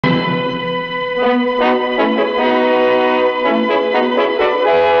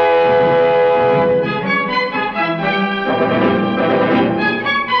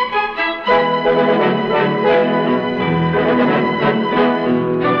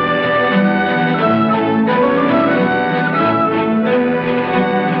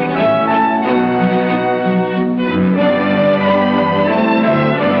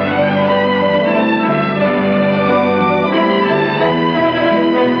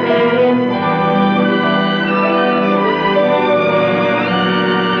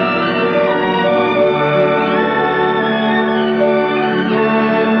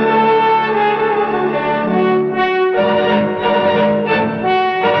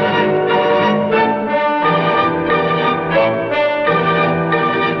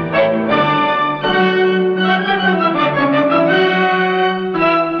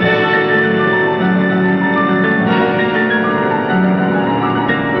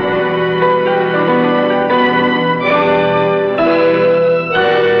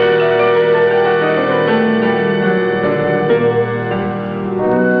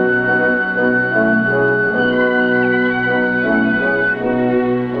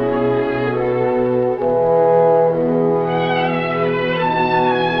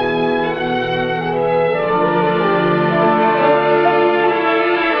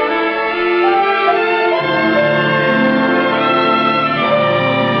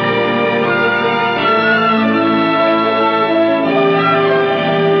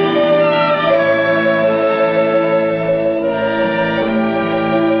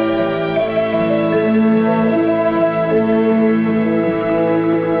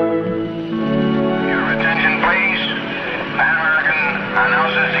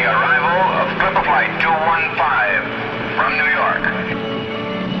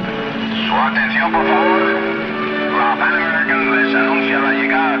Atención, por favor. La Pan American les anuncia la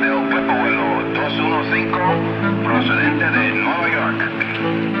llegada del cuerpo vuelo 215 procedente de Nueva York.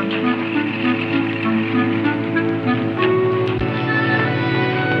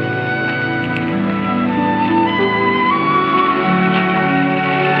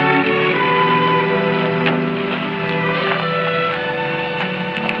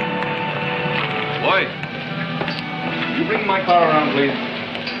 Bring my car around, please.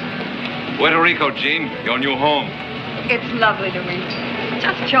 Puerto Rico, Gene. Your new home. It's lovely to meet.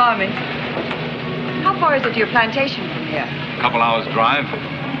 Just charming. How far is it to your plantation from here? A couple hours' drive.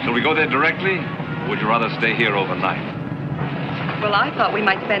 Shall we go there directly? Or would you rather stay here overnight? Well, I thought we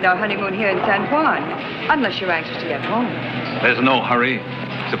might spend our honeymoon here in San Juan, unless you're anxious to get home. There's no hurry.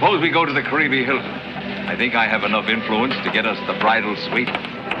 Suppose we go to the Caribe Hilton. I think I have enough influence to get us the bridal suite.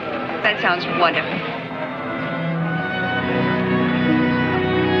 That sounds wonderful.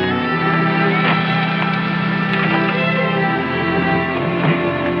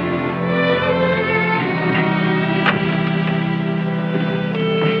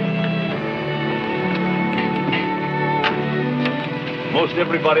 Most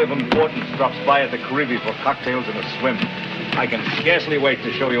everybody of importance drops by at the Caribe for cocktails and a swim. I can scarcely wait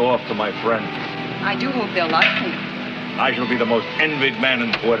to show you off to my friends. I do hope they'll like me. I shall be the most envied man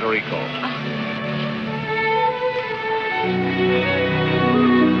in Puerto Rico.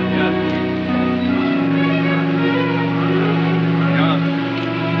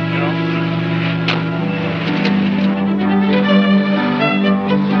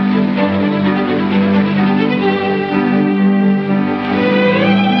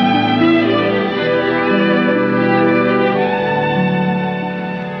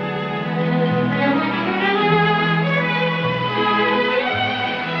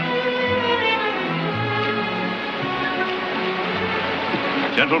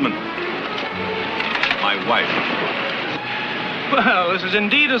 Gentlemen, my wife. Well, this is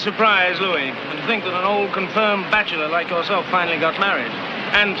indeed a surprise, Louis. And to think that an old confirmed bachelor like yourself finally got married.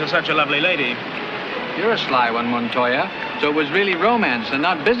 And to such a lovely lady. You're a sly one, Montoya. So it was really romance and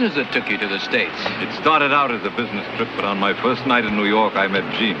not business that took you to the States. It started out as a business trip, but on my first night in New York, I met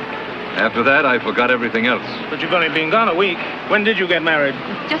Jean. After that, I forgot everything else. But you've only been gone a week. When did you get married?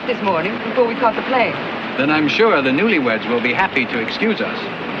 Just this morning, before we caught the plane. Then I'm sure the newlyweds will be happy to excuse us.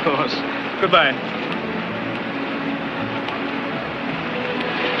 Of course. Goodbye.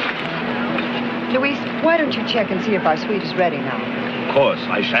 Luis, why don't you check and see if our suite is ready now? Of course,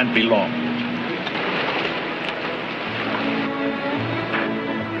 I shan't be long.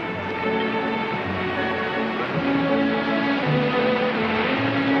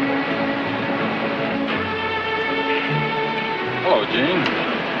 Hello, Jean.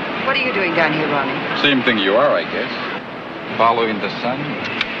 What are you doing down here, Ronnie? Same thing you are, I guess. Following the sun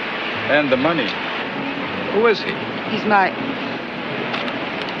and the money. Who is he? He's my...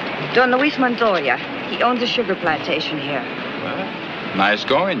 Don Luis Montoya. He owns a sugar plantation here. Well, nice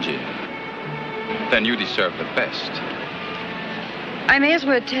going, Jean. Then you deserve the best. I may as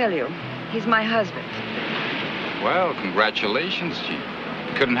well tell you, he's my husband. Well, congratulations, Jean.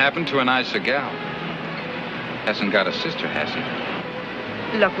 Couldn't happen to a nicer gal. Hasn't got a sister, has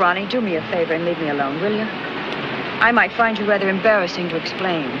he? Look, Ronnie, do me a favor and leave me alone, will you? I might find you rather embarrassing to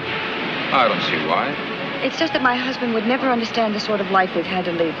explain. I don't see why. It's just that my husband would never understand the sort of life we've had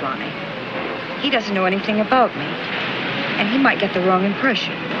to lead, Ronnie. He doesn't know anything about me, and he might get the wrong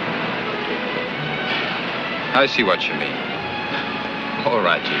impression. I see what you mean. All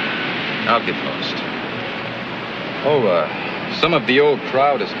right, Jean. I'll get lost. Oh, some of the old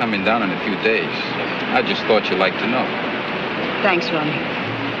crowd is coming down in a few days. I just thought you'd like to know. Thanks, Ronnie.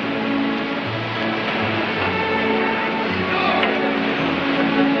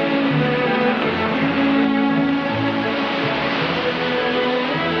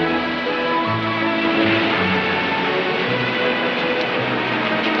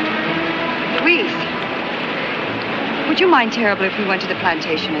 Would you mind terribly if we went to the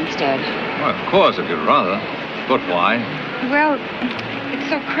plantation instead? Well, of course, if you'd rather. But why? Well, it's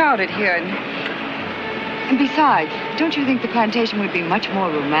so crowded here, and besides, don't you think the plantation would be much more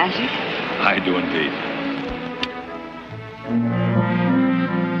romantic? I do indeed.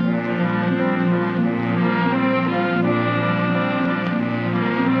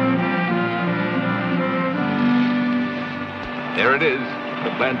 There it is,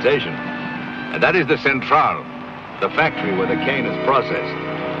 the plantation. And that is the Central, the factory where the cane is processed.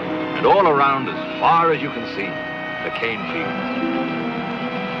 And all around, as far as you can see, the cane fields.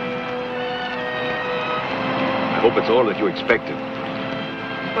 I hope it's all that you expected.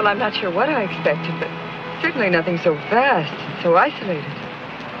 Well, I'm not sure what I expected, but certainly nothing so vast and so isolated.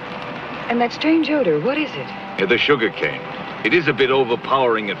 And that strange odor, what is it? Yeah, the sugar cane. It is a bit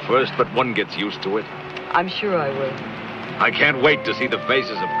overpowering at first, but one gets used to it. I'm sure I will. I can't wait to see the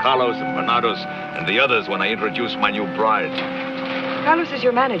faces of Carlos and Bernardo's and the others when I introduce my new bride. Carlos is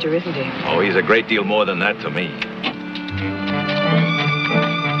your manager, isn't he? Oh, he's a great deal more than that to me.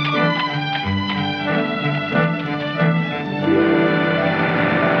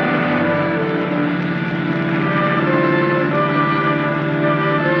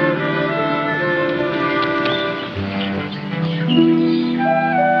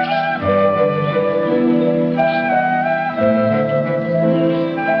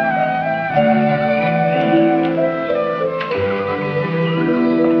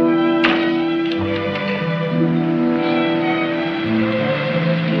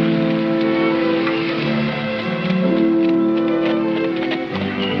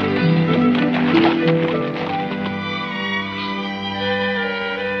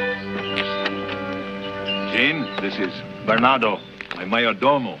 Bernardo, my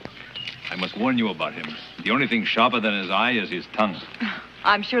mayordomo. I must warn you about him. The only thing sharper than his eye is his tongue.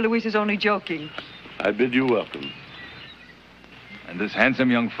 I'm sure Luis is only joking. I bid you welcome. And this handsome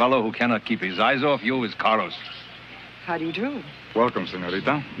young fellow who cannot keep his eyes off you is Carlos. How do you do? Welcome,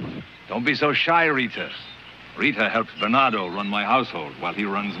 senorita. Don't be so shy, Rita. Rita helps Bernardo run my household while he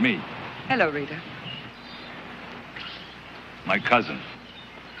runs me. Hello, Rita. My cousin,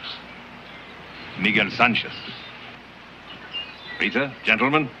 Miguel Sanchez. Rita,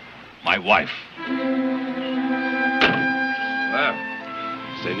 gentlemen, my wife. Well,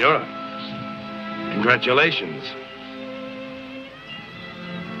 senora, congratulations.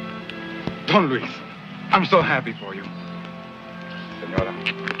 Don Luis, I'm so happy for you. Senora,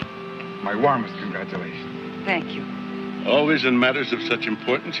 my warmest congratulations. Thank you. Always in matters of such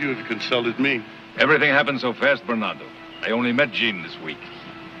importance, you have consulted me. Everything happened so fast, Bernardo. I only met Jean this week.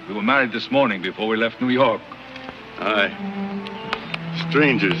 We were married this morning before we left New York. Aye.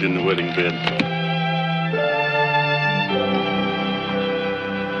 Strangers in the wedding bed.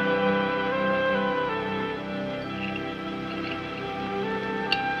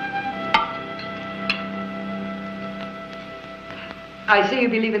 I see you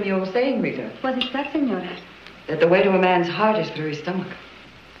believe in the old saying, Rita. What is that, senora? That the way to a man's heart is through his stomach.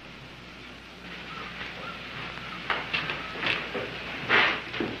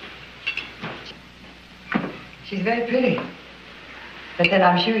 She's very pretty. But then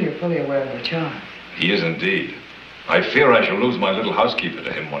I'm sure you're fully aware of her charms. He is indeed. I fear I shall lose my little housekeeper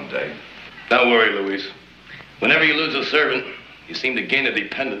to him one day. Don't worry, Luis. Whenever you lose a servant, you seem to gain a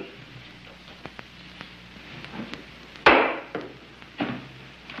dependent.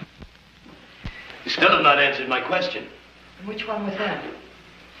 You still have not answered my question. And which one was that?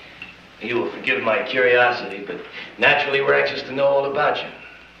 You will forgive my curiosity, but naturally we're anxious to know all about you.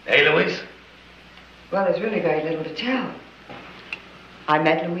 Hey, Luis? Well, there's really very little to tell. I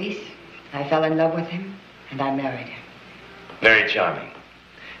met Luis, I fell in love with him, and I married him. Very charming.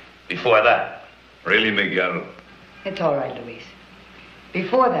 Before that? Really, Miguel? It's all right, Luis.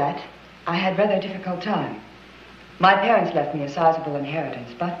 Before that, I had rather a difficult time. My parents left me a sizable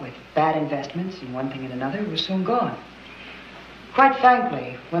inheritance, but with bad investments and one thing and another, it was soon gone. Quite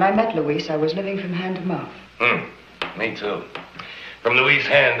frankly, when I met Luis, I was living from hand to mouth. Me too. From Luis'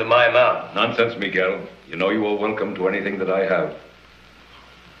 hand to my mouth. Nonsense, Miguel. You know you are welcome to anything that I have.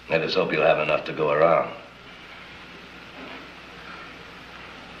 I just hope you'll have enough to go around.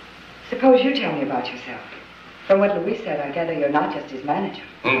 Suppose you tell me about yourself. From what Luis said, I gather you're not just his manager.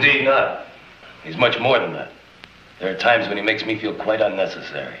 Indeed not. He's much more than that. There are times when he makes me feel quite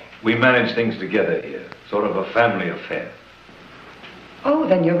unnecessary. We manage things together here. Sort of a family affair. Oh,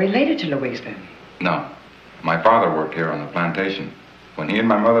 then you're related to Luis, then? No. My father worked here on the plantation. When he and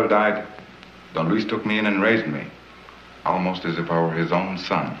my mother died, Don Luis took me in and raised me. Almost as if I were his own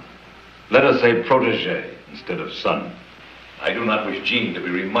son. Let us say protege instead of son. I do not wish Jean to be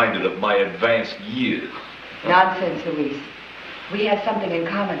reminded of my advanced years. Nonsense, Luis. We have something in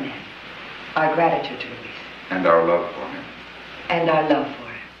common then. Our gratitude to Luis. And our love for him. And our love for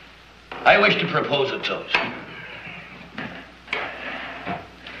him. I wish to propose a toast.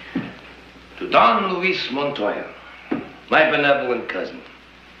 To Don Luis Montoya, my benevolent cousin,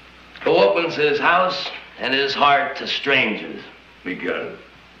 who opens his house and his heart to strangers. Miguel.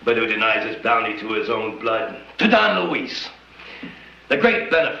 But who denies his bounty to his own blood. To Don Luis, the great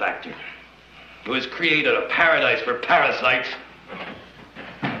benefactor, who has created a paradise for parasites.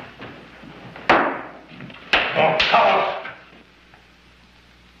 Oh, Carroll!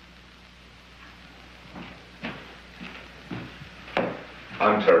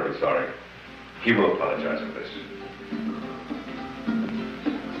 I'm terribly sorry. He will apologize for this.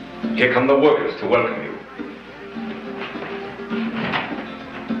 Here come the workers to welcome you.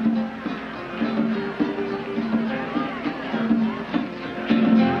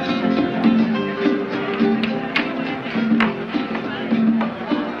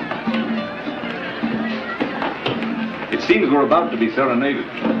 It seems we're about to be serenaded.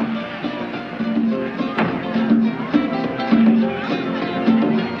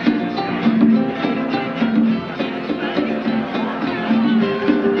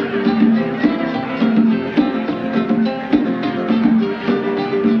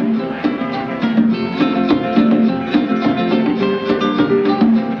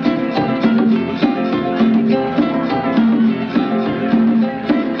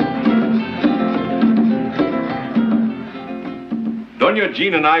 Doña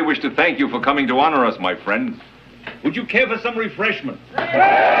Jean and I wish to thank you for coming to honor us, my friend. Would you care for some refreshment? You take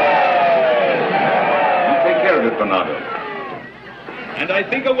care of it, Bernardo. And I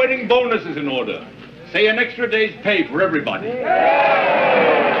think a wedding bonus is in order. Say an extra day's pay for everybody.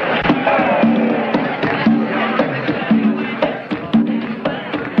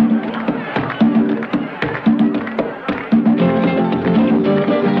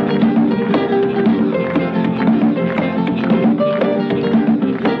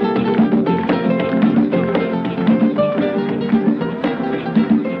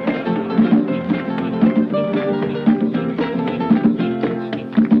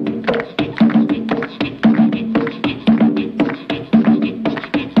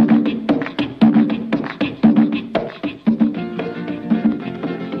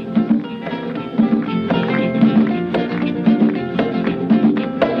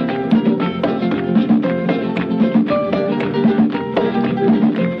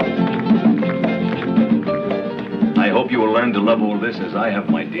 As I have,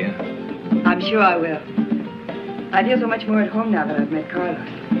 my dear. I'm sure I will. I feel so much more at home now that I've met Carlos.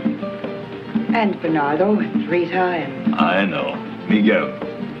 And Bernardo and Rita and... I know. Miguel.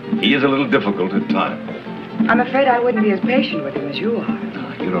 He is a little difficult at times. I'm afraid I wouldn't be as patient with him as you are.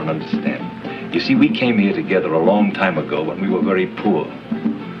 No, you don't understand. You see, we came here together a long time ago when we were very poor.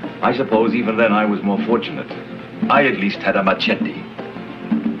 I suppose even then I was more fortunate. I at least had a machete.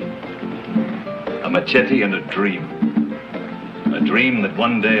 A machete and a dream. A dream that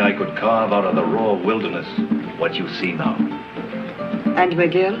one day I could carve out of the raw wilderness what you see now. And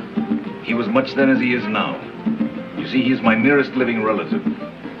Miguel? He was much then as he is now. You see, he's my nearest living relative.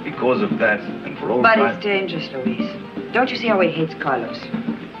 Because of that, and for all time... But it's dangerous, Luis. Don't you see how he hates Carlos?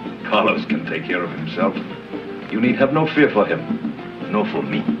 Carlos can take care of himself. You need have no fear for him, nor for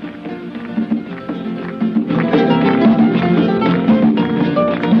me.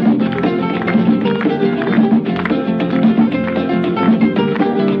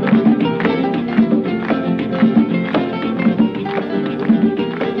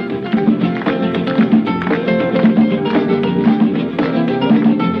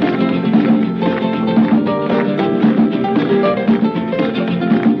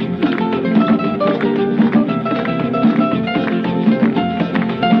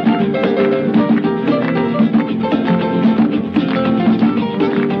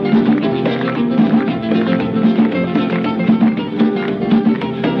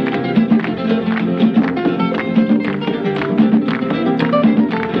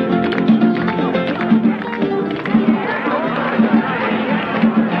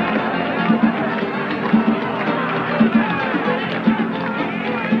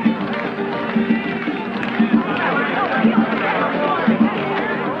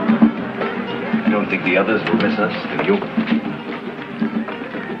 cosas de you.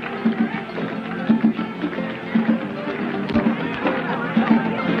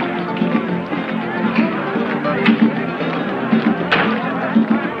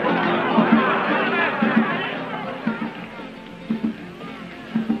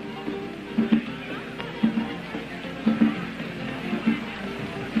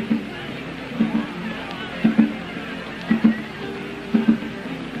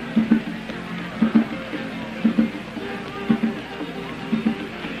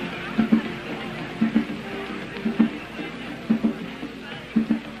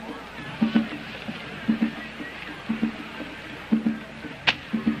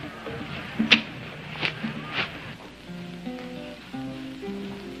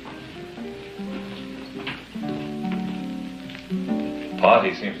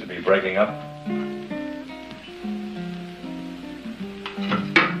 Party seems to be breaking up.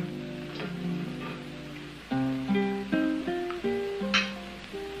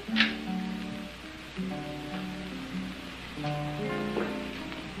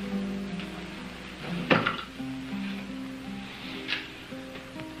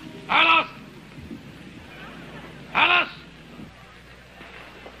 Carlos! Carlos!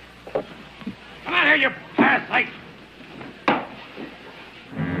 Come out here, you parasite!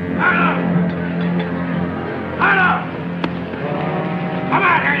 Carlos! Carlos! Come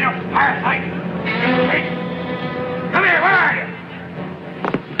out here, you parasite! Come here, where are you?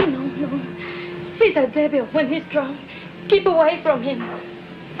 No. He's a devil when he's drunk. Keep away from him.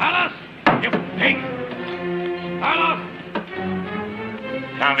 Carlos! You pig! Carlos!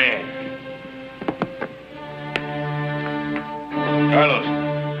 Come here. Carlos.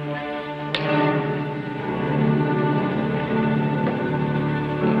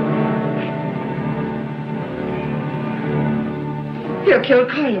 He'll kill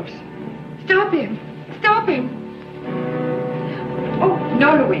Carlos. Stop him. Stop him. Oh,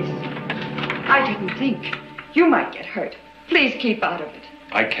 no, Luis. I didn't think. You might get hurt. Please keep out of it.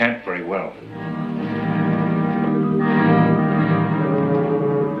 I can't very well.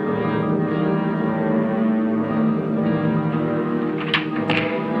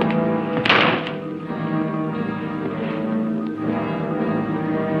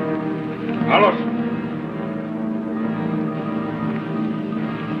 Carlos!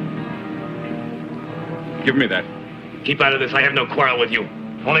 Give me that. Keep out of this. I have no quarrel with you.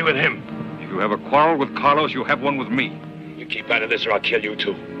 Only with him. If you have a quarrel with Carlos, you have one with me. You keep out of this or I'll kill you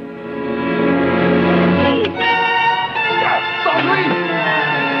too. All right.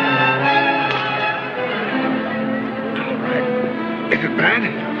 Is it bad?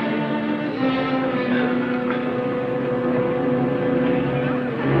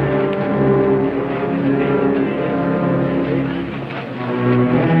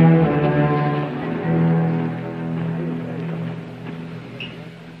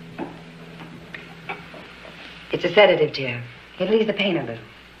 It's a sedative, dear. It'll ease the pain a little.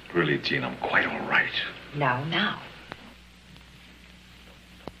 Really, Jean, I'm quite all right. Now.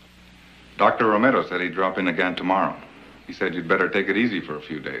 Dr. Romero said he'd drop in again tomorrow. He said you'd better take it easy for a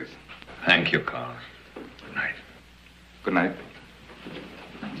few days. Thank you, Carlos. Good night. Good night.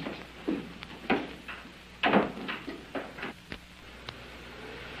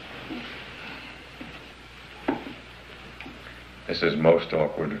 This is most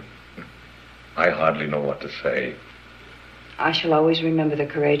awkward. I hardly know what to say. I shall always remember the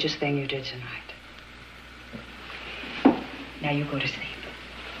courageous thing you did tonight. Now you go to sleep.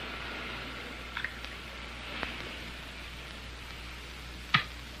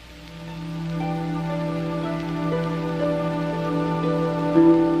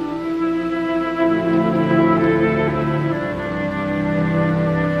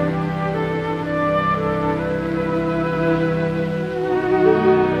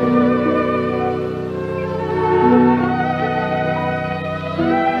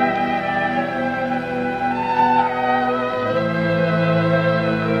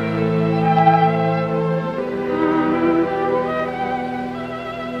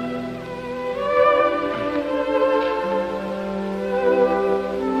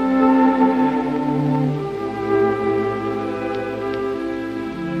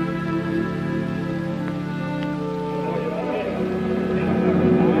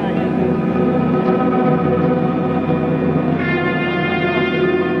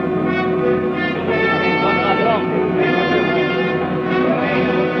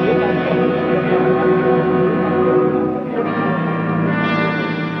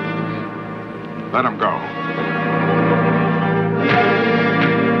 Let him go.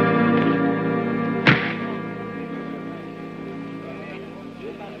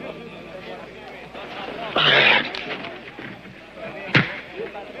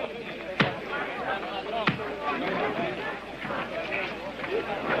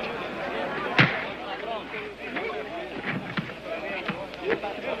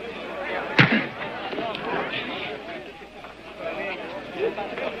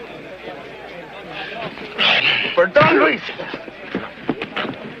 For Don Luis.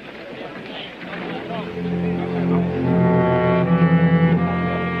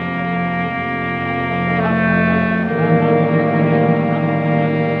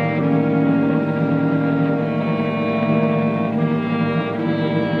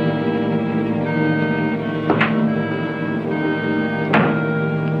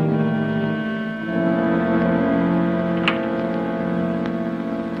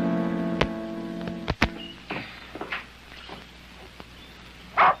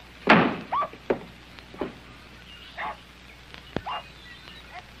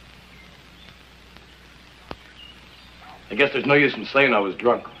 I guess there's no use in saying I was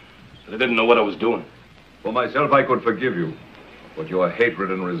drunk. I didn't know what I was doing. For myself, I could forgive you. But your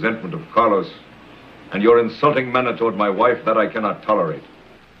hatred and resentment of Carlos and your insulting manner toward my wife, that I cannot tolerate.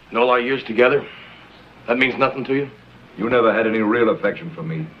 In all our years together, that means nothing to you? You never had any real affection for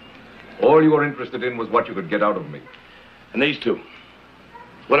me. All you were interested in was what you could get out of me. And these two,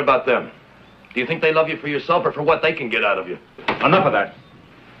 what about them? Do you think they love you for yourself or for what they can get out of you? Enough of that.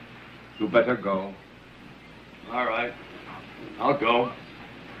 You better go. All right. I'll go.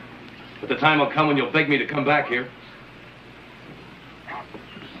 But the time will come when you'll beg me to come back here.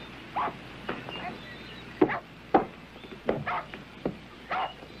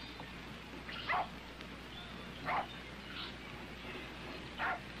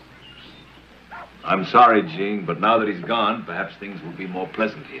 I'm sorry, Jean, but now that he's gone, perhaps things will be more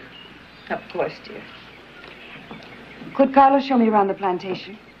pleasant here. Of course, dear. Could Carlos show me around the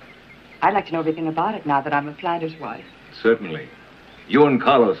plantation? I'd like to know everything about it now that I'm a planter's wife. Certainly. You and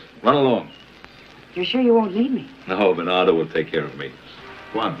Carlos, run along. You're sure you won't need me? No, Bernardo will take care of me.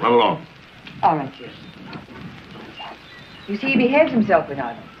 Go on, run along. All right, dear. You see, he behaves himself,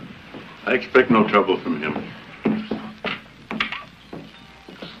 Bernardo. I expect no trouble from him.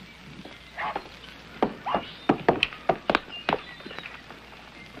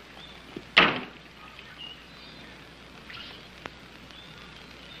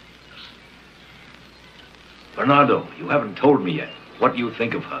 Bernardo, you haven't told me yet. What do you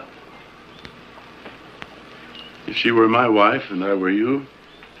think of her? If she were my wife and I were you,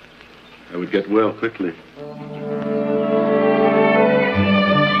 I would get well quickly.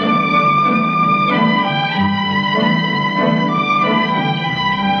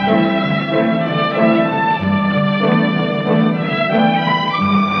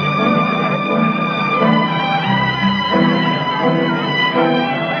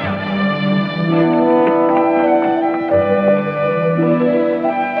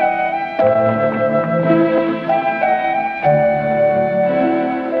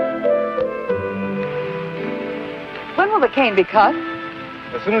 Cane be cut?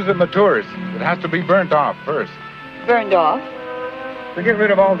 As soon as it matures. It has to be burnt off first. Burned off? To get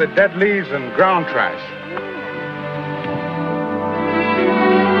rid of all the dead leaves and ground trash.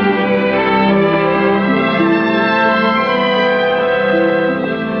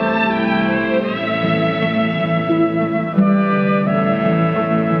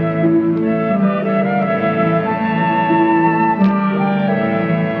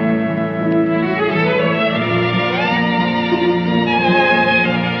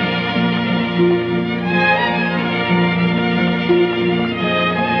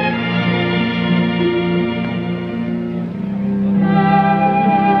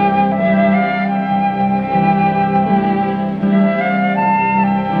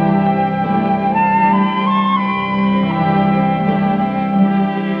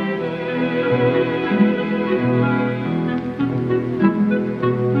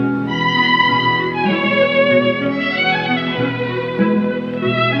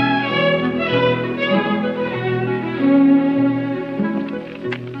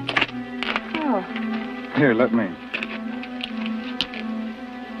 Here, let me.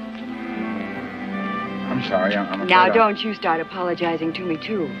 I'm sorry, I'm afraid Now, don't you start apologizing to me,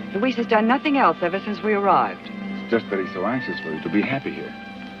 too. Luis has done nothing else ever since we arrived. It's just that he's so anxious for you to be happy here.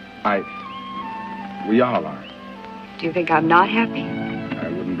 We all are. Do you think I'm not happy? I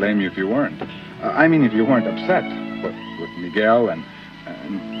wouldn't blame you if you weren't. I mean, if you weren't upset with Miguel and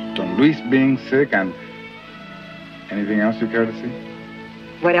Don Luis being sick and anything else you care to see?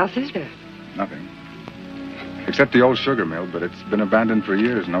 What else is there? Nothing. Except the old sugar mill, but it's been abandoned for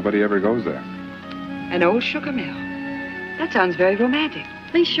years. Nobody ever goes there. An old sugar mill? That sounds very romantic.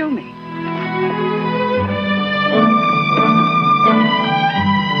 Please show me.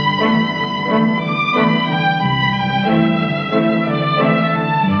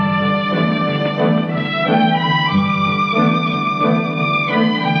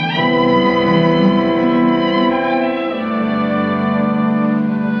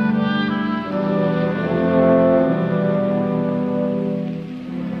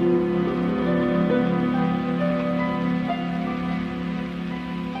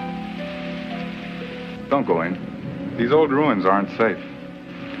 Don't go in. These old ruins aren't safe.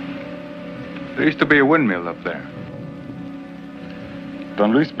 There used to be a windmill up there.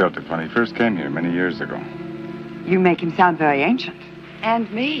 Don Luis built it when he first came here many years ago. You make him sound very ancient.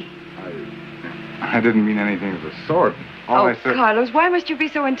 And me. I didn't mean anything of the sort. All I said... Carlos, why must you be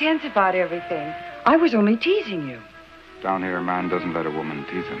so intense about everything? I was only teasing you. Down here, a man doesn't let a woman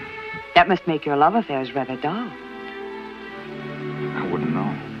tease him. That must make your love affairs rather dull. I wouldn't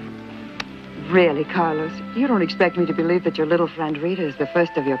know. Really, Carlos, you don't expect me to believe that your little friend Rita is the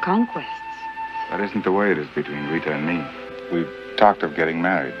first of your conquests. That isn't the way it is between Rita and me. We've talked of getting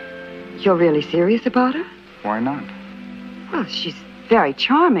married. You're really serious about her? Why not? Well, she's very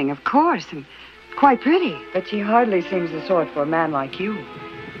charming, of course, and quite pretty. But she hardly seems the sort for a man like you.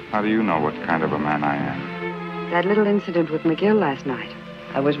 How do you know what kind of a man I am? That little incident with McGill last night.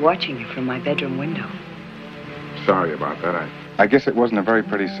 I was watching you from my bedroom window. Sorry about that. I guess it wasn't a very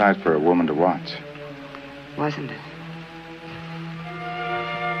pretty sight for a woman to watch. Wasn't it?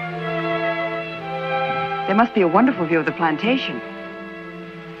 There must be a wonderful view of the plantation.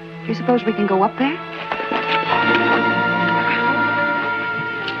 Do you suppose we can go up there?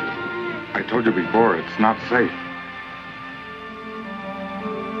 I told you before, it's not safe.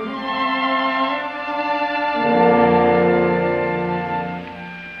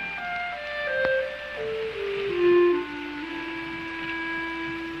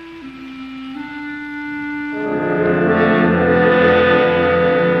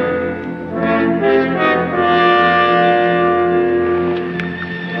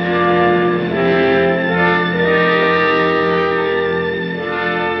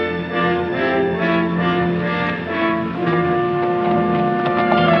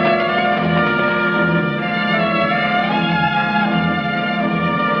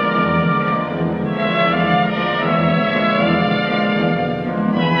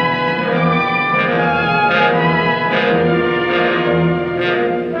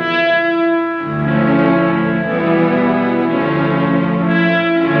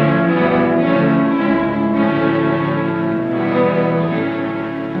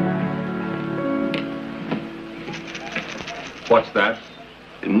 What's that?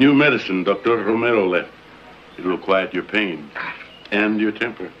 A new medicine Dr. Romero left. It will quiet your pain and your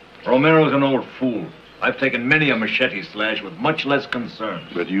temper. Romero's an old fool. I've taken many a machete slash with much less concern.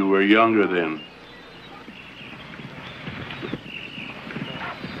 But you were younger then.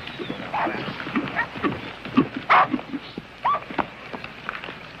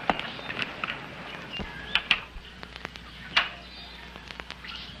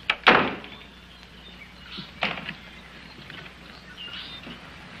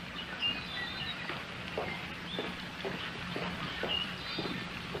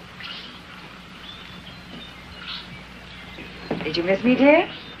 Did you miss me, dear?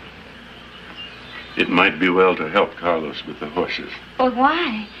 It might be well to help Carlos with the horses, But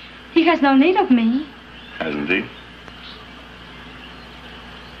why? He has no need of me. hasn't he?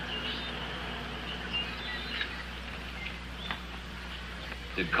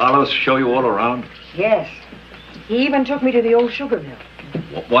 Did Carlos show you all around? Yes. He even took me to the old sugar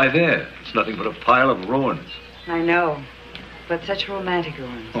mill. Why there? It's nothing but a pile of ruins. I know. But such romantic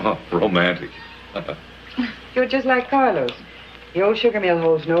ruins. Oh, romantic. You're just like Carlos. The old sugar mill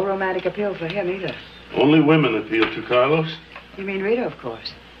holds no romantic appeal for him either. Only women appeal to Carlos. You mean Rita, of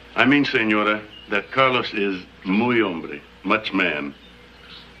course. I mean, senora, that Carlos is muy hombre, much man,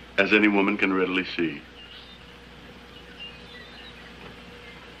 as any woman can readily see.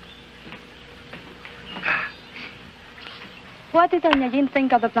 What did Doña Jean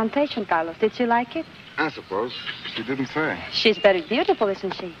think of the plantation, Carlos? Did she like it? I suppose. She didn't say. She's very beautiful,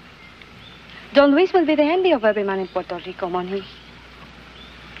 isn't she? Don Luis will be the envy of every man in Puerto Rico, won't he?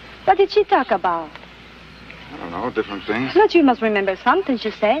 What did she talk about? I don't know, different things. But you must remember something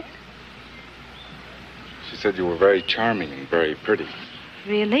she said. She said you were very charming and very pretty.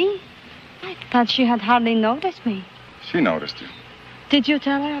 Really? I thought she had hardly noticed me. She noticed you. Did you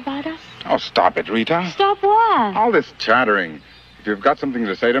tell her about us? Oh, stop it, Rita. Stop what? All this chattering. If you've got something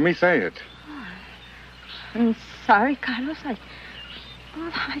to say to me, say it. I'm sorry, Carlos.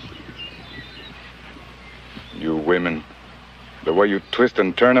 You women. The way you twist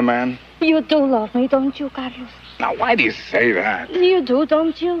and turn a man. You do love me, don't you, Carlos? Now, why do you say that? You do,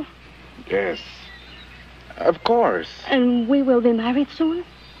 don't you? Yes. Of course. And we will be married soon?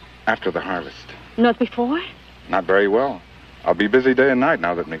 After the harvest. Not before? Not very well. I'll be busy day and night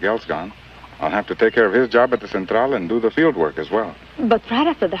now that Miguel's gone. I'll have to take care of his job at the Central and do the field work as well. But right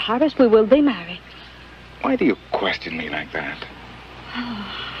after the harvest, we will be married. Why do you question me like that?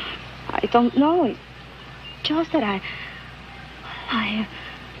 I don't know. It's just that I...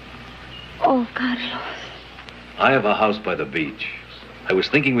 Oh, Carlos. I have a house by the beach. I was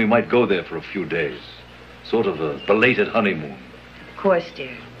thinking we might go there for a few days. Sort of a belated honeymoon. Of course,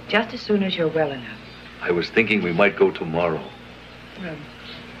 dear. Just as soon as you're well enough. I was thinking we might go tomorrow. Well,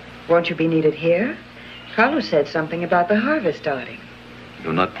 won't you be needed here? Carlos said something about the harvest starting.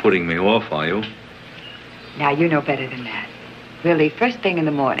 You're not putting me off, are you? Now, you know better than that. We'll leave first thing in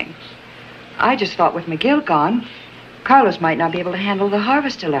the morning. I just thought with McGill gone, Carlos might not be able to handle the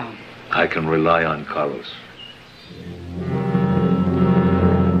harvest alone. I can rely on Carlos.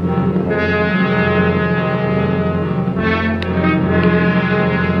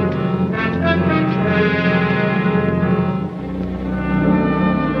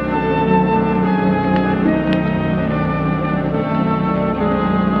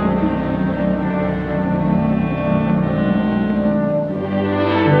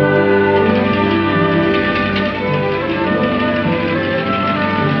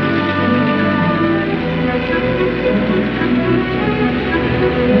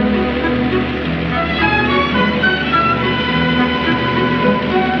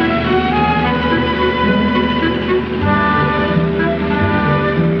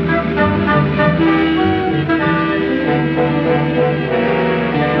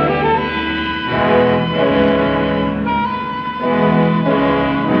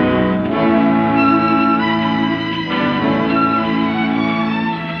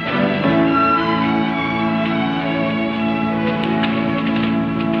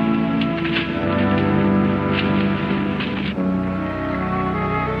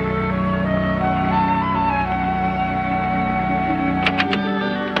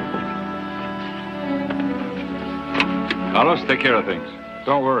 Carlos, take care of things.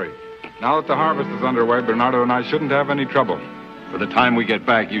 Don't worry. Now that the harvest is underway, Bernardo and I shouldn't have any trouble. By the time we get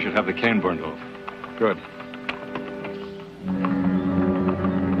back, you should have the cane burned off. Good.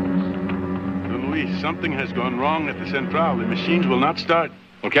 Luis, something has gone wrong at the Central. The machines will not start.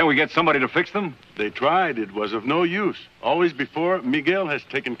 Well, can't we get somebody to fix them? They tried. It was of no use. Always before, Miguel has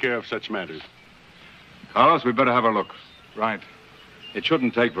taken care of such matters. Carlos, we better have a look. Right. It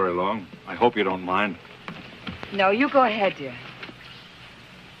shouldn't take very long. I hope you don't mind. No, you go ahead, dear.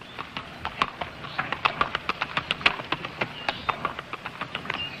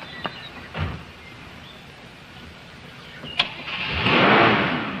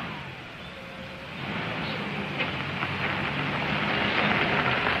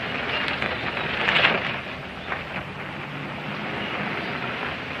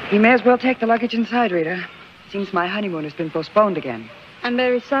 You may as well take the luggage inside, Rita. Seems my honeymoon has been postponed again. I'm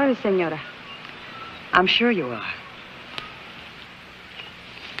very sorry, Senora. I'm sure you are.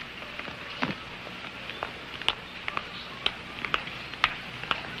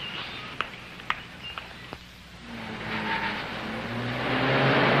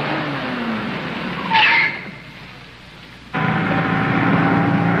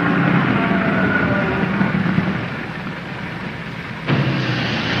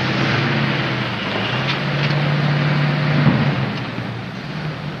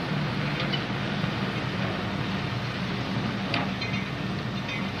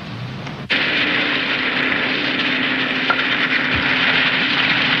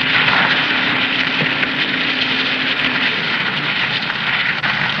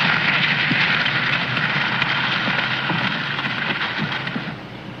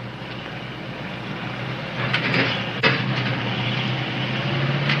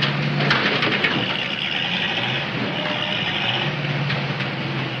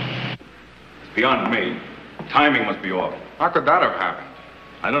 Beyond me. Timing must be off. How could that have happened?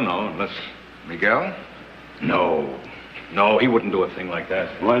 I don't know, unless... Miguel? No. No, he wouldn't do a thing like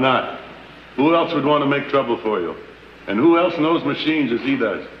that. Why not? Who else would want to make trouble for you? And who else knows machines as he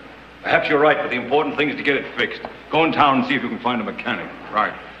does? Perhaps you're right, but the important thing is to get it fixed. Go in town and see if you can find a mechanic.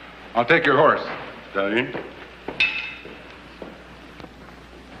 Right. I'll take your horse. Sorry.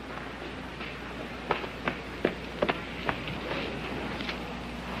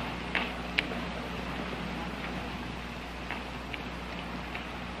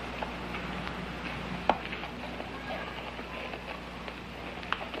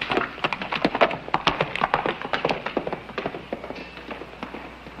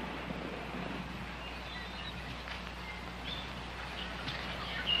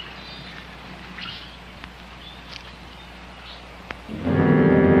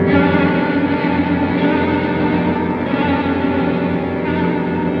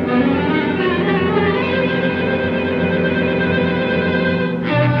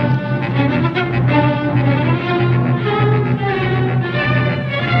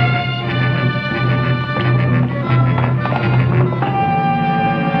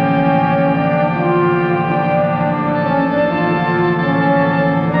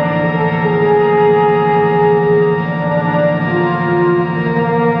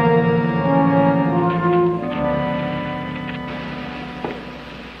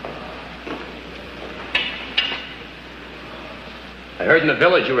 the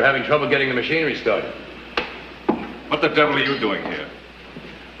village you were having trouble getting the machinery started. What the devil are you doing here?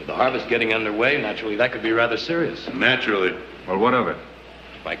 With the harvest getting underway, naturally, that could be rather serious. Naturally. Well, what of it?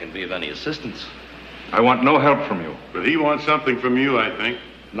 If I can be of any assistance. I want no help from you. But he wants something from you, I think.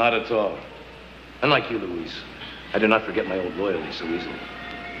 Not at all. Unlike you, Luis, I do not forget my old loyalty so easily.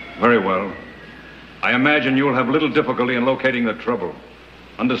 Very well. I imagine you'll have little difficulty in locating the trouble.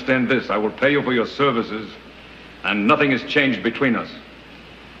 Understand this, I will pay you for your services, and nothing has changed between us.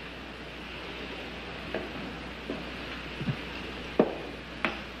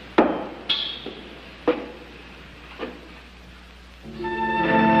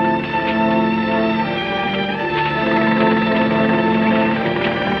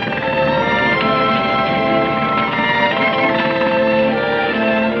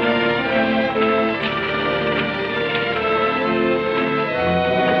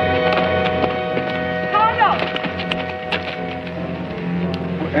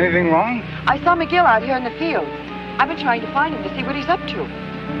 Anything wrong? I saw Miguel out here in the field. I've been trying to find him to see what he's up to.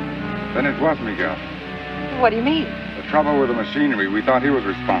 Then it was Miguel. What do you mean? The trouble with the machinery, we thought he was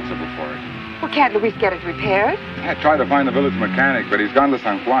responsible for it. Well, can't Luis get it repaired? I tried to find the village mechanic, but he's gone to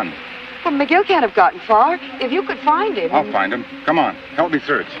San Juan. Well, Miguel can't have gotten far. If you could find him... I'll find him. Come on, help me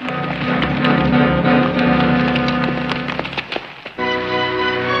search.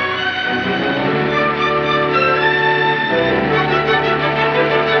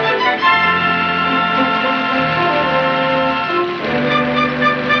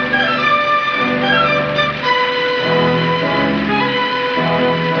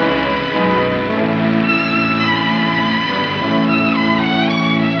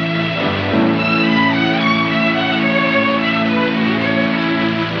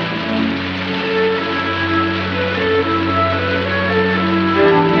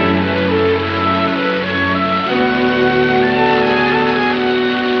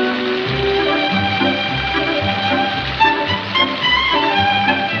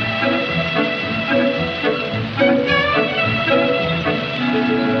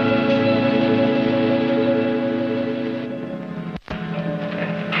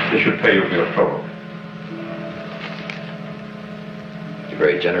 Pay you for your trouble. You're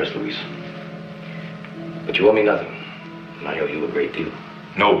very generous, Luis. But you owe me nothing, and I owe you a great deal.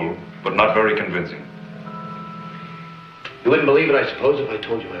 Noble, but not very convincing. You wouldn't believe it, I suppose, if I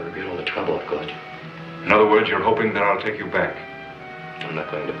told you I regret all the trouble I've caused you. In other words, you're hoping that I'll take you back. I'm not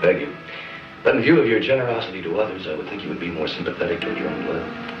going to beg you. But in view of your generosity to others, I would think you would be more sympathetic toward your own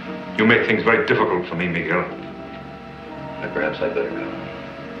blood. You make things very difficult for me, Miguel. But perhaps I'd better go.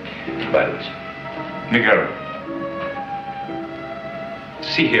 Goodbye, Luis. Miguel.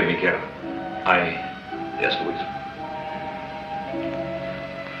 See here, Miguel. Yes, Luis?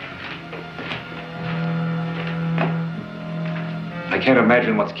 I can't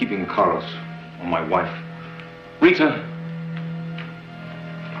imagine what's keeping Carlos or my wife. Rita!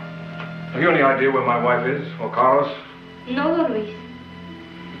 Have you any idea where my wife is, or Carlos? No, Don Luis.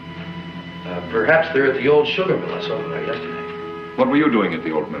 Perhaps they're at the old sugar mill. I saw them there yesterday. What were you doing at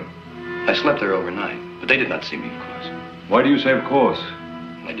the old mill? I slept there overnight, but they did not see me, of course. Why do you say of course?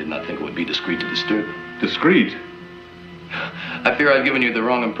 I did not think it would be discreet to disturb them. Discreet? I fear I've given you the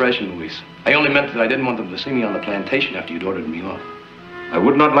wrong impression, Luis. I only meant that I didn't want them to see me on the plantation after you'd ordered me off. I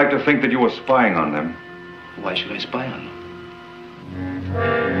would not like to think that you were spying on them. Why should I spy on them?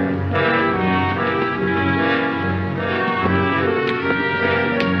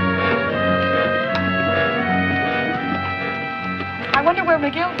 I wonder where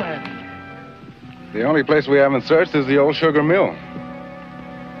Miguel went. The only place we haven't searched is the old sugar mill.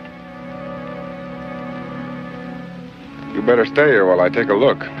 You better stay here while I take a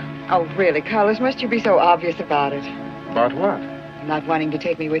look. Oh, really, Carlos, must you be so obvious about it? About what? Not wanting to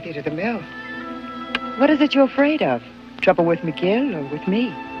take me with you to the mill. What is it you're afraid of? Trouble with Miguel or with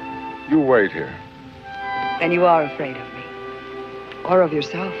me? You wait here. Then you are afraid of me. Or of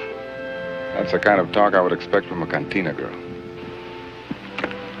yourself. That's the kind of talk I would expect from a cantina girl.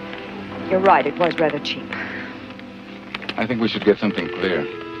 You're right, it was rather cheap. I think we should get something clear.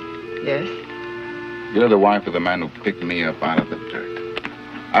 Yes? You're the wife of the man who picked me up out of the dirt.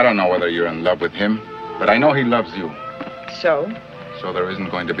 I don't know whether you're in love with him, but I know he loves you. So? So there isn't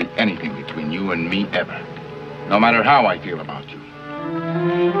going to be anything between you and me ever. No matter how I feel about you.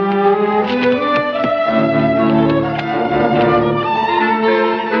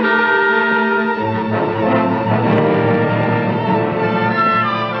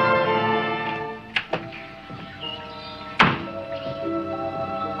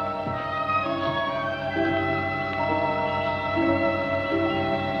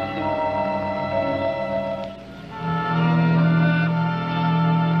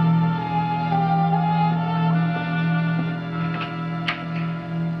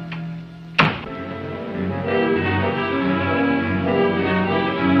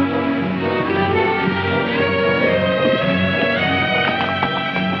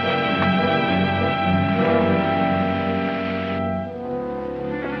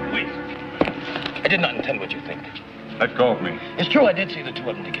 Let go of me. It's true I did see the two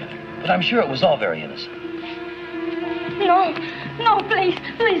of them together, but I'm sure it was all very innocent. No, no, please,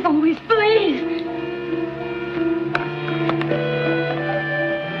 please, Don Luis, please.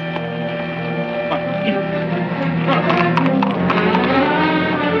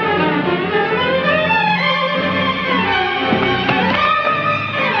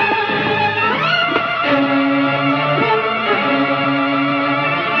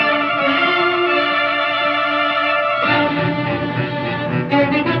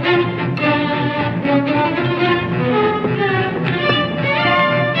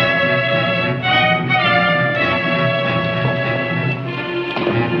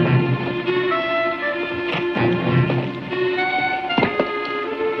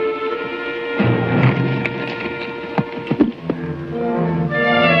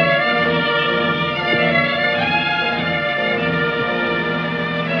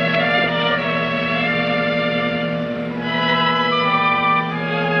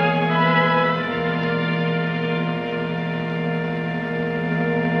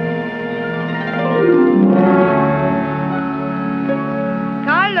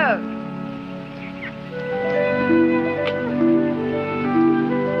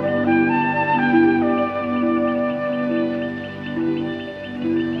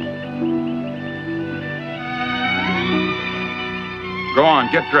 Go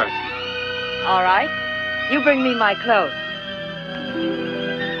on, get dressed. All right. You bring me my clothes.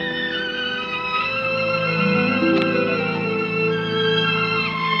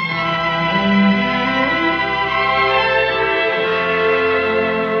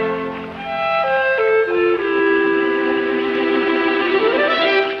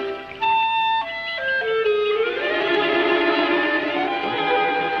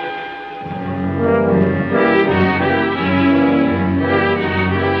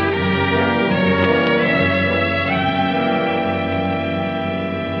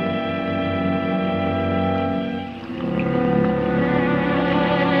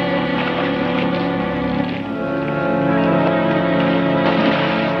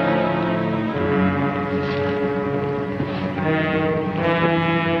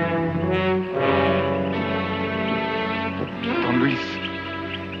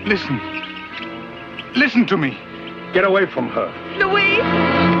 Listen to me. Get away from her. Louise!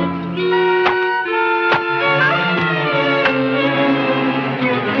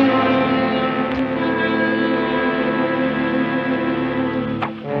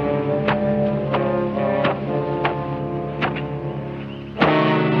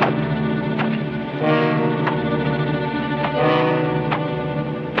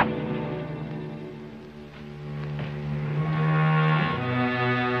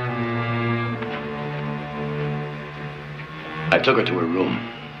 I took her to her room.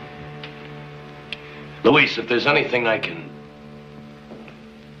 Luis, if there's anything I can...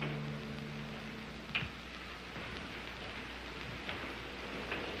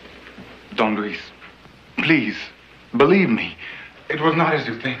 Don Luis, please, believe me. It was not as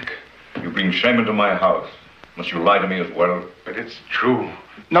you think. You bring shame into my house. Must you lie to me as well? But it's true.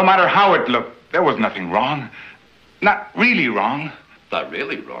 No matter how it looked, there was nothing wrong. Not really wrong. Not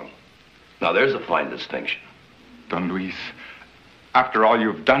really wrong. Now, there's a fine distinction. Don Luis, after all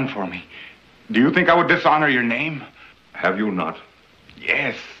you've done for me, do you think I would dishonor your name? Have you not?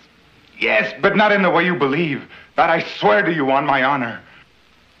 Yes, but not in the way you believe. That I swear to you on my honor.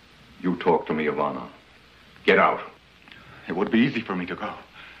 You talk to me of honor. Get out. It would be easy for me to go.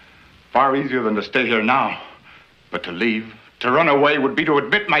 Far easier than to stay here now. But to leave, to run away, would be to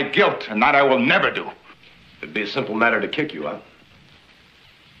admit my guilt, and that I will never do. It'd be a simple matter to kick you out.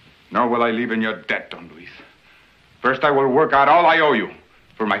 Nor will I leave in your debt, Don Luis. First, I will work out all I owe you.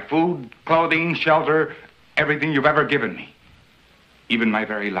 For my food, clothing, shelter, everything you've ever given me. Even my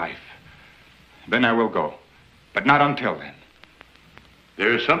very life. Then I will go. But not until then.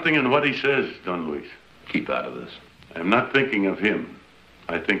 There is something in what he says, Don Luis. Keep out of this. I'm not thinking of him.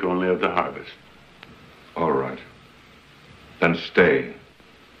 I think only of the harvest. All right. Then stay.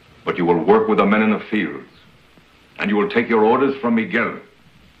 But you will work with the men in the fields. And you will take your orders from Miguel.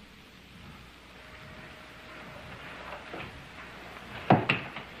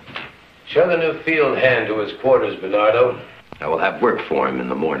 Show the new field hand to his quarters, Bernardo. I will have work for him in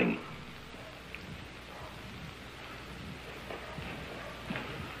the morning.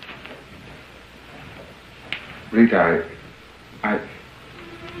 Rita, I...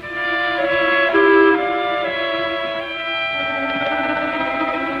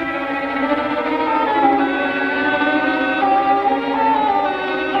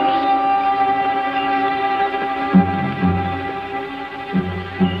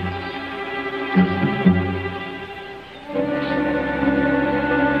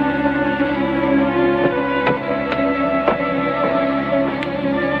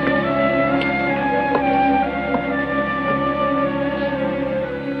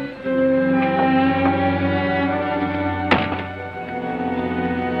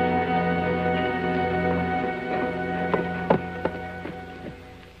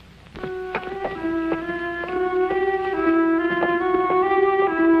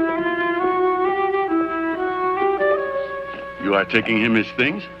 are taking him his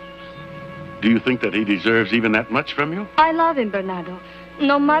things? Do you think that he deserves even that much from you? I love him, Bernardo.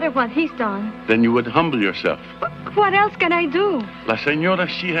 No matter what he's done. Then you would humble yourself. What else can I do? La Senora,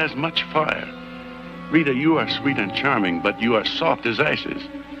 she has much fire. Rita, you are sweet and charming, but you are soft as ashes.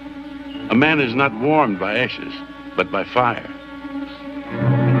 A man is not warmed by ashes, but by fire.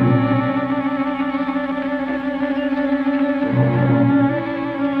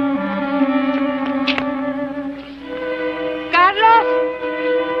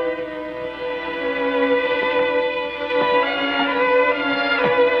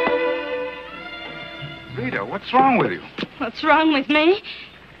 What's wrong with you? What's wrong with me?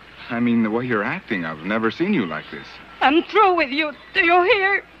 I mean, the way you're acting. I've never seen you like this. I'm through with you. Do you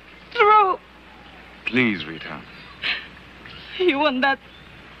hear? Through. Please, Rita. You and that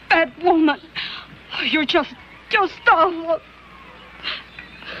bad woman. You're just awful.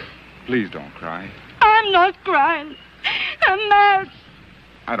 Please don't cry. I'm not crying. I'm mad.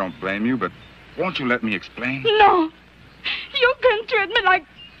 I don't blame you, but won't you let me explain? No. You can treat me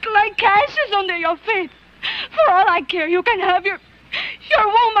like ashes under your feet. For all I care, you can have your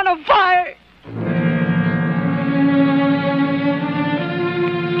woman of fire.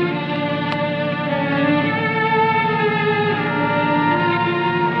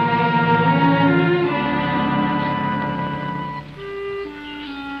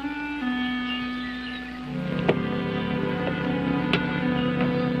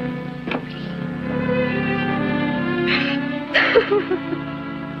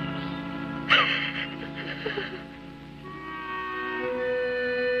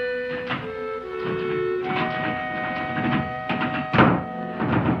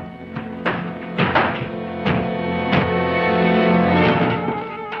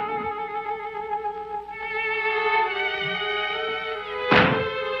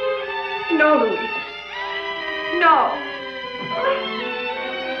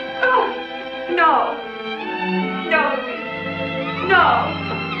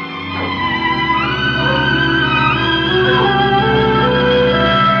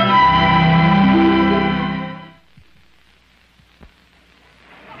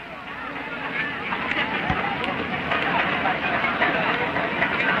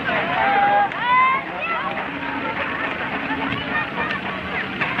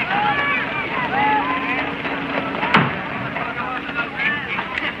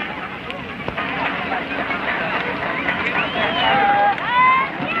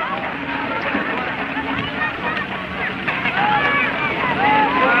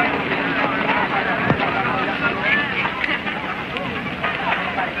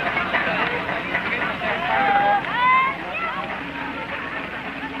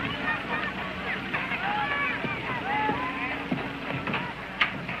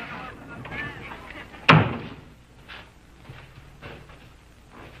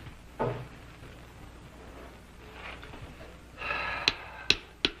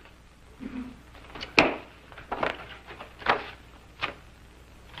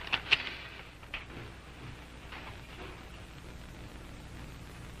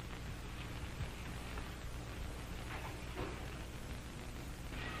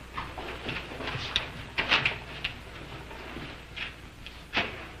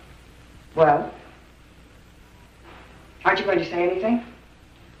 Well? Aren't you going to say anything?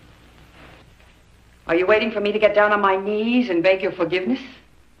 Are you waiting for me to get down on my knees and beg your forgiveness?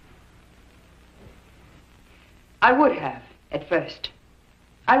 I would have, at first.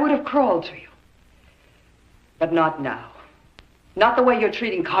 I would have crawled to you. But not now. Not the way you're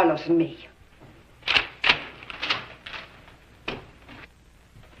treating Carlos and me.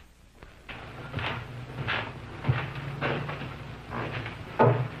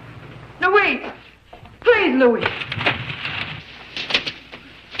 Louis! Please, Louis!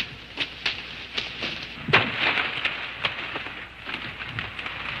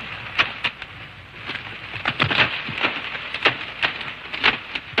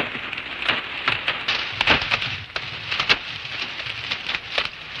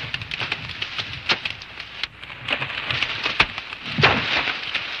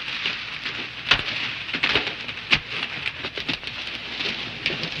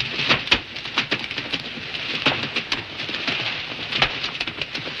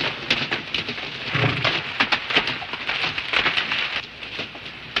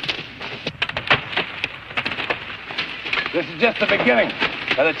 This is just the beginning.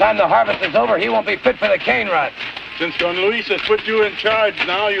 By the time the harvest is over, he won't be fit for the cane rot. Since Don Luis has put you in charge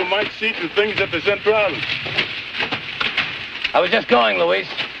now, you might see to things at the Central. I was just going, Luis.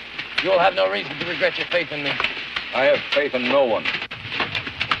 You'll have no reason to regret your faith in me. I have faith in no one.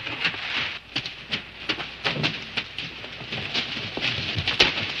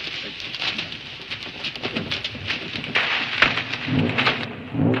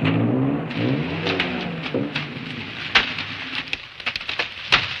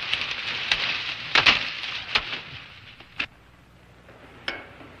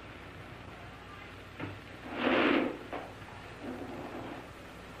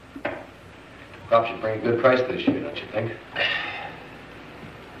 Crop should bring a good price this year, don't you think?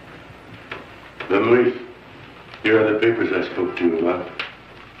 Then, Luis, here are the papers I spoke to you about.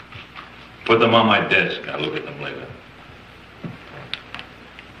 Put them on my desk. I'll look at them later.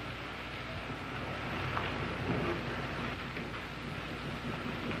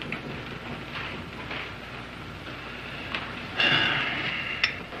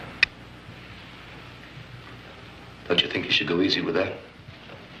 Don't you think you should go easy with that?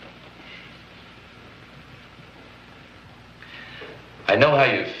 I know how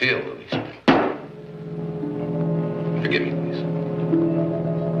you feel, Luis. Forgive me, Luis.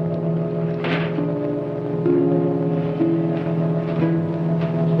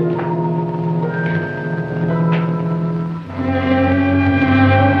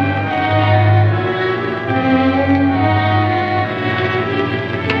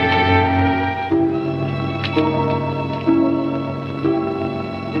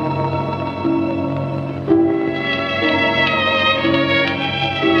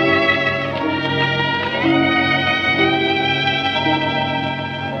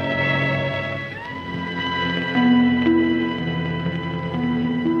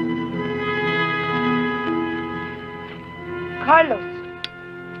 Carlos.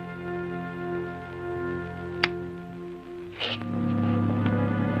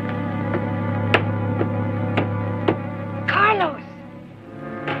 Carlos.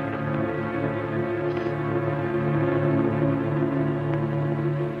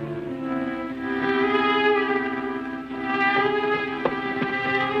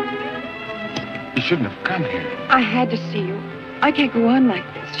 You shouldn't have come here. I had to see you. I can't go on like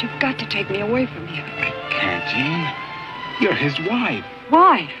this. You've got to take me away from here. Can't, Jean. You're his wife.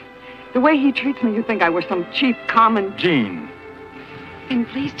 Wife? The way he treats me, you think I were some cheap, common... Jean. Then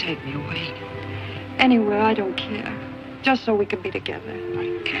please take me away. Anywhere, I don't care. Just so we can be together.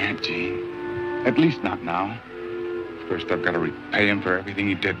 I can't, Jean. At least not now. First, I've got to repay him for everything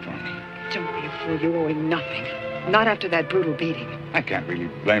he did for me. Don't be a fool. You owe him nothing. Not after that brutal beating. I can't really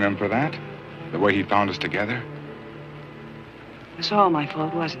blame him for that. The way he found us together. It was all my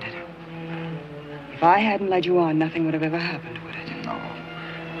fault, wasn't it? If I hadn't led you on, nothing would have ever happened, would it? No.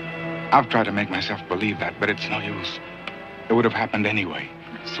 I've tried to make myself believe that, but it's no use. It would have happened anyway,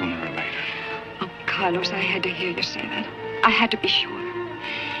 sooner or later. Oh, Carlos, I had to hear you say that. I had to be sure.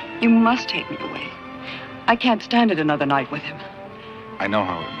 You must take me away. I can't stand it another night with him. I know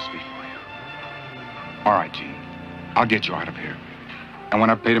how it must be for you. All right, Jean. I'll get you out of here. And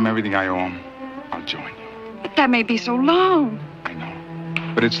when I've paid him everything I owe him, I'll join you. But that may be so long. I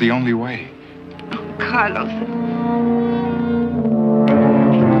know. But it's the only way. Oh, Carlos.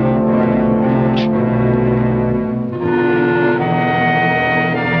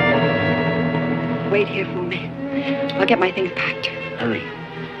 Wait here for me. I'll get my things packed. Hurry,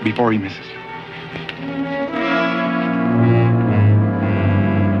 before he misses you.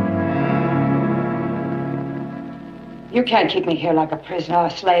 You can't keep me here like a prisoner, a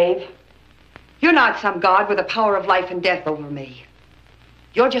slave. You're not some god with the power of life and death over me.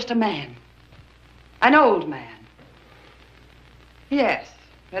 You're just a man. An old man. Yes,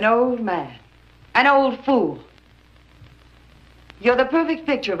 an old man. An old fool. You're the perfect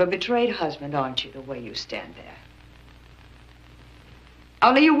picture of a betrayed husband, aren't you, the way you stand there?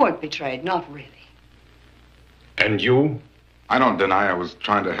 Only you weren't betrayed, not really. And you? I don't deny I was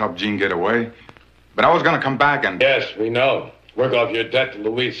trying to help Jean get away, but I was going to come back and... Yes, we know. Work off your debt to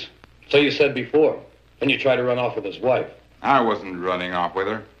Luis. So you said before. Then you tried to run off with his wife. I wasn't running off with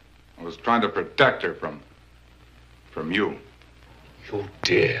her. I was trying to protect her from you. You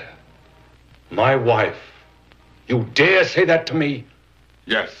dare? My wife? You dare say that to me?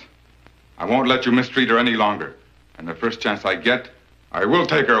 Yes. I won't let you mistreat her any longer. And the first chance I get, I will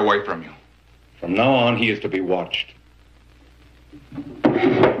take her away from you. From now on, he is to be watched.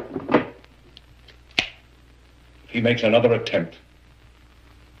 If he makes another attempt,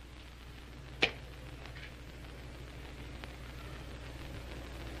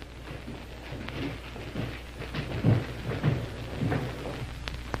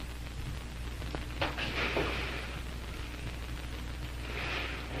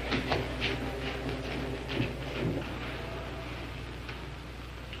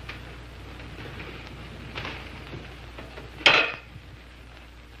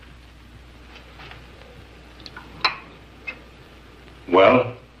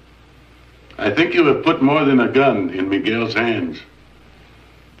 Well, I think you have put more than a gun in Miguel's hands.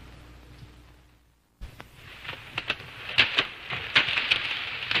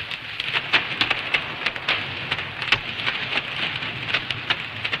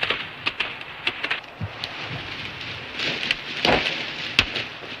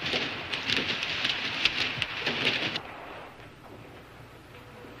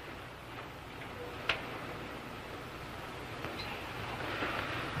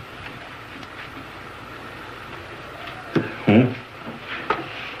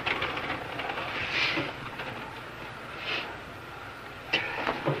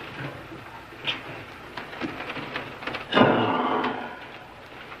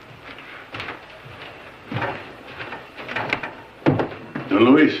 Don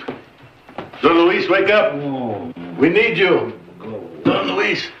Luis. Don Luis, wake up. We need you. Don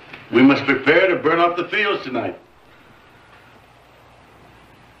Luis, we must prepare to burn off the fields tonight.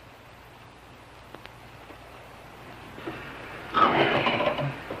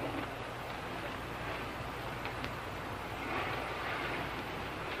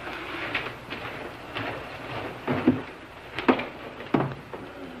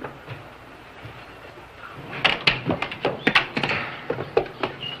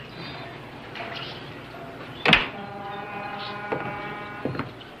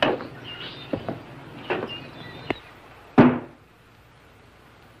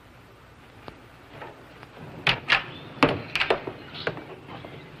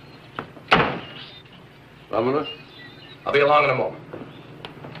 Vámonos. I'll be along in a moment.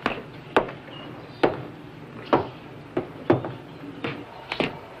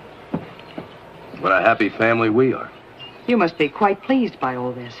 What a happy family we are. You must be quite pleased by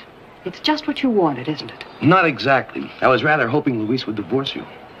all this. It's just what you wanted, isn't it? Not exactly. I was rather hoping Luis would divorce you.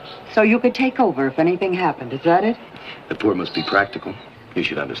 So you could take over if anything happened, is that it? The poor must be practical. You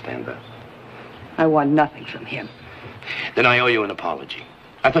should understand that. I want nothing from him. Then I owe you an apology.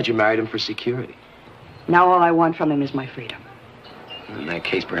 I thought you married him for security. Now all I want from him is my freedom. In that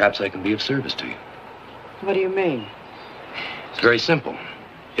case, perhaps I can be of service to you. What do you mean? It's very simple.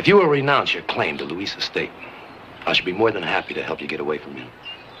 If you will renounce your claim to Luis' estate, I should be more than happy to help you get away from him,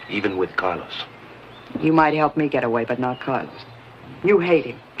 even with Carlos. You might help me get away, but not Carlos. You hate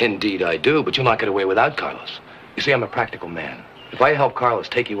him. Indeed I do, but you'll not get away without Carlos. You see, I'm a practical man. If I help Carlos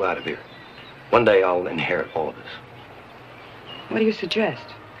take you out of here, one day I'll inherit all of this. What do you suggest?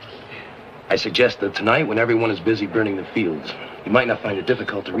 I suggest that tonight, when everyone is busy burning the fields, you might not find it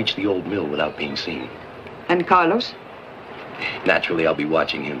difficult to reach the old mill without being seen. And Carlos? Naturally, I'll be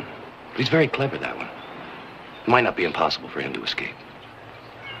watching him. But he's very clever, that one. It might not be impossible for him to escape.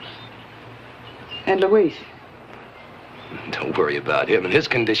 And Luis? Don't worry about him. In his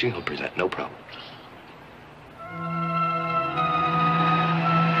condition, he'll present no problem.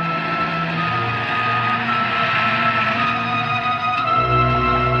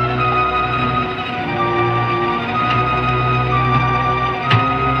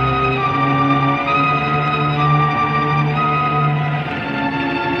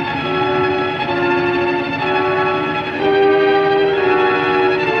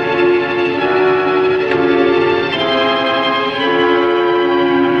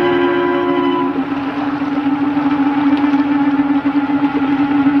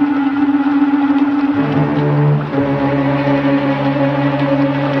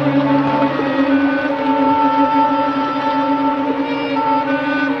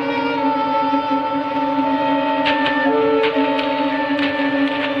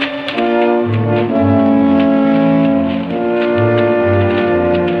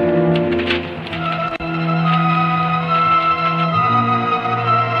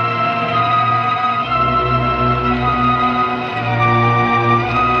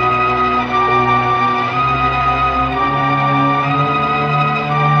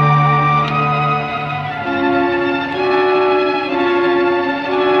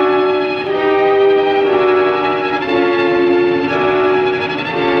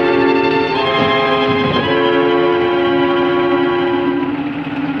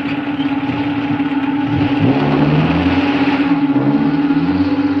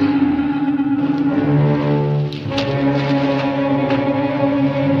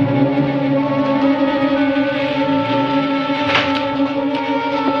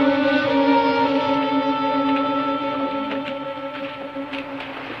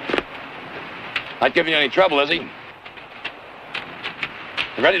 Not giving you any trouble, is he? You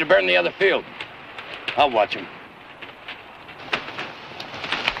ready to burn the other field? I'll watch him.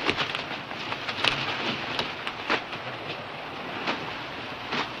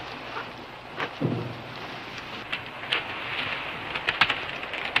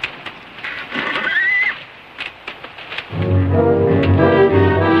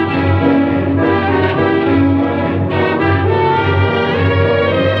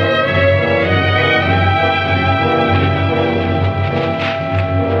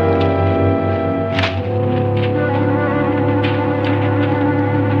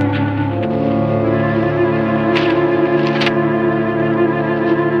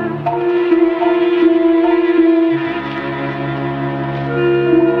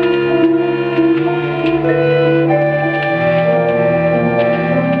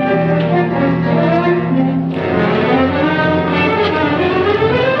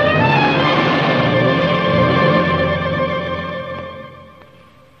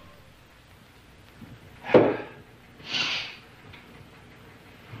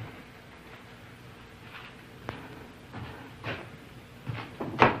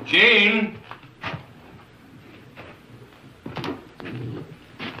 Jean?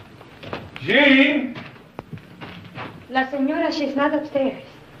 Jean? La señora, she's not upstairs.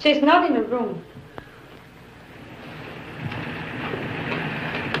 She's not in the room.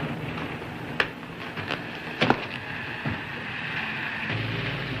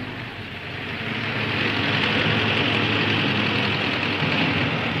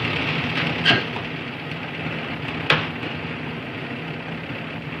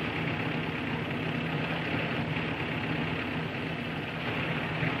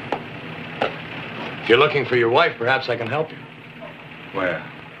 If you're looking for your wife, perhaps I can help you. Where?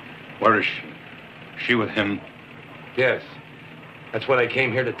 Where is she? She with him? Yes. That's what I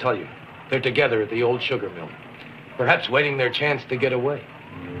came here to tell you. They're together at the old sugar mill. Perhaps waiting their chance to get away.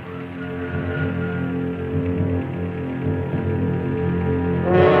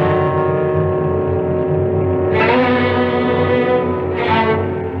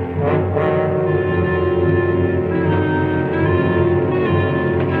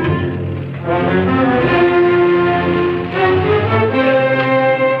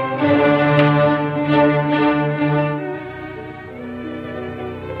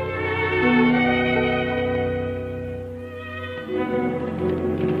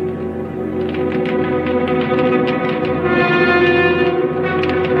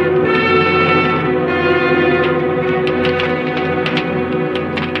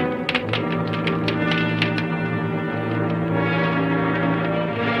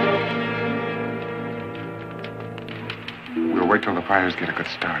 Wait till the fires get a good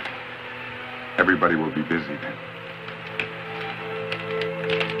start. Everybody will be busy then.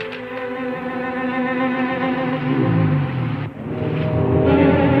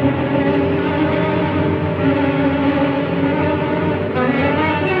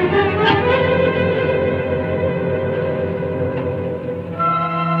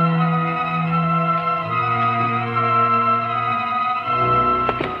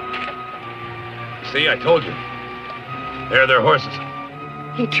 See, I told you. There are their horses.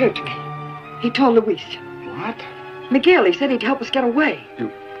 He tricked me. He told Luis. What? Miguel, he said he'd help us get away.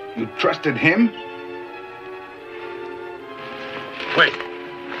 You trusted him? Wait.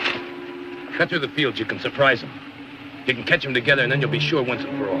 Cut through the fields. You can surprise them. You can catch them together, and then you'll be sure once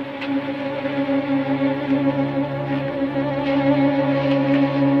and for all.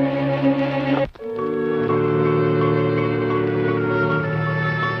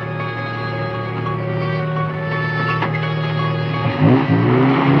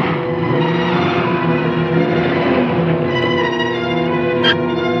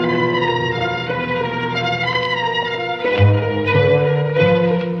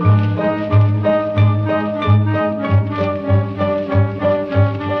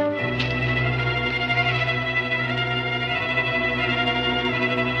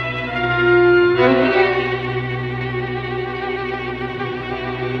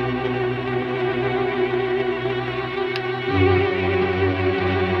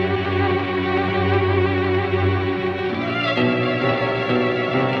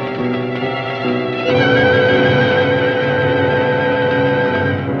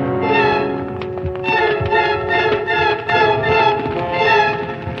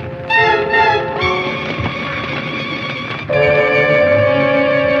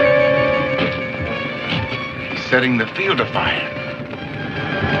 Setting the field afire.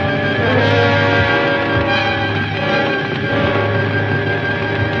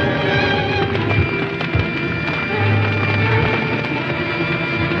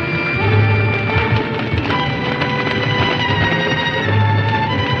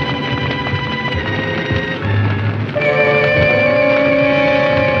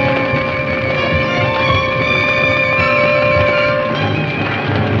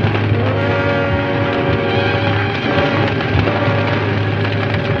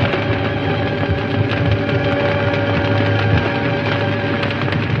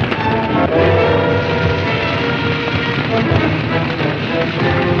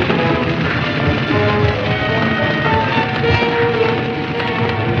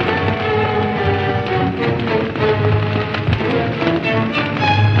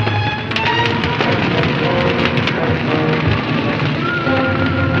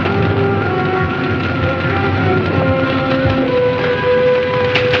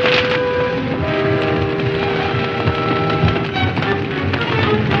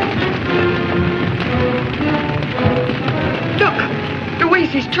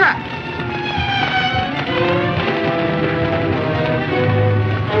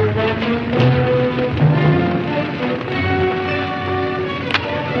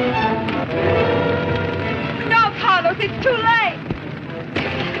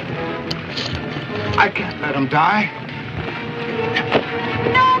 I can't let him die.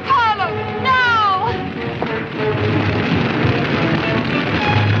 No, Carlos, no!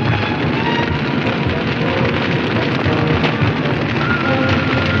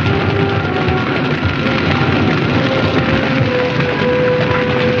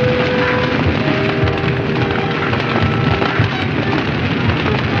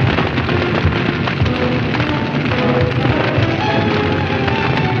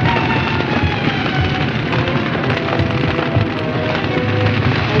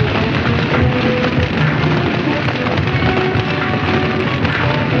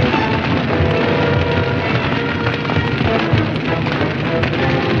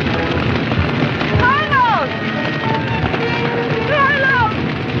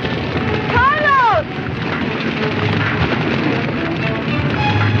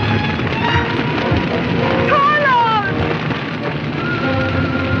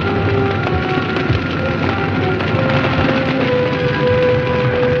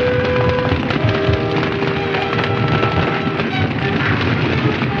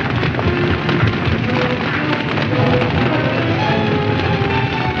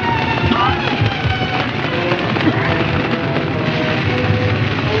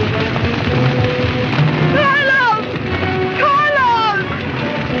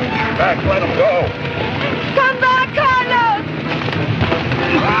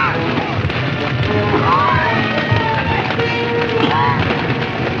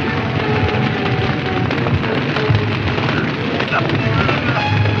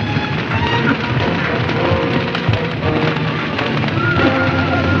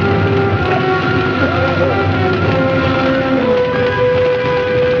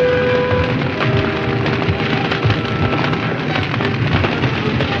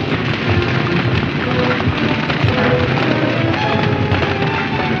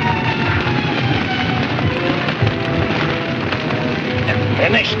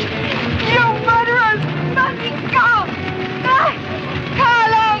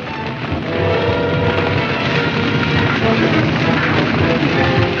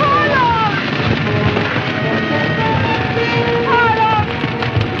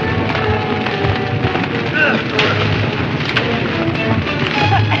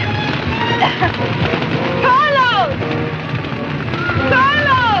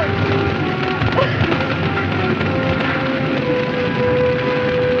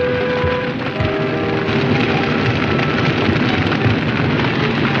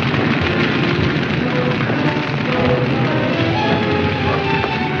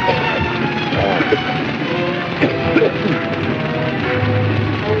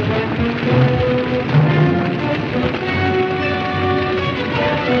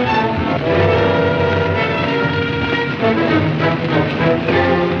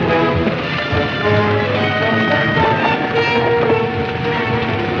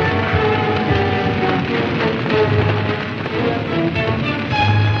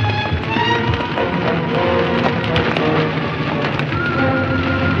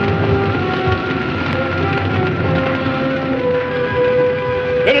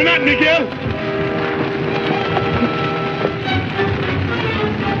 Miguel!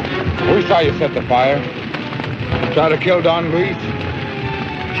 We saw you set the fire. Try to kill Don Luis.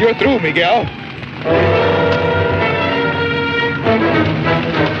 You're through, Miguel.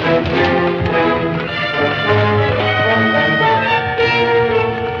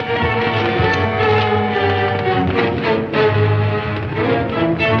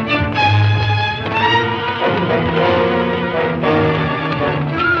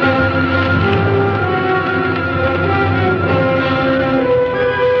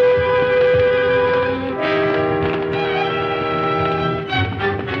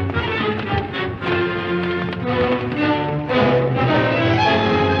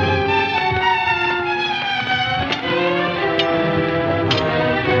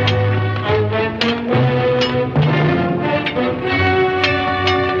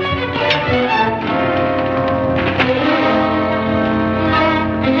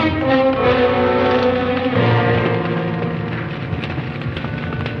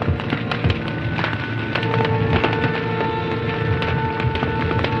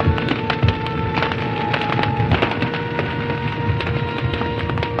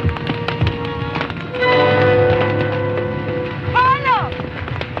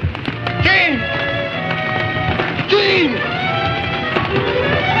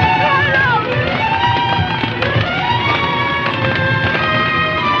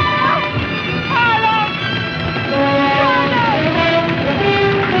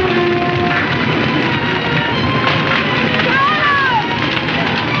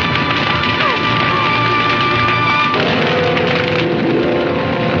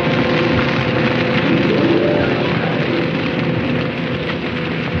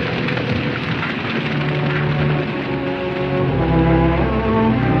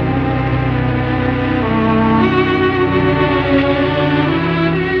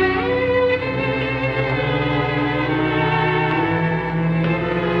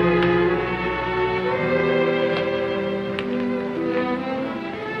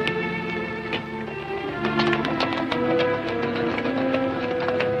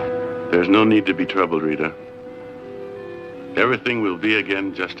 There's no need to be troubled, Rita. Everything will be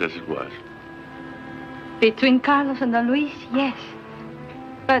again just as it was. Between Carlos and Don Luis, yes.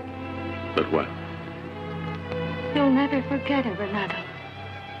 But But what? you'll never forget it, Renato.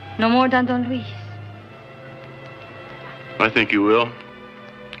 No more than Don Luis. I think you will,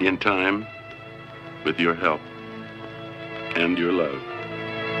 in time, with your help and your love.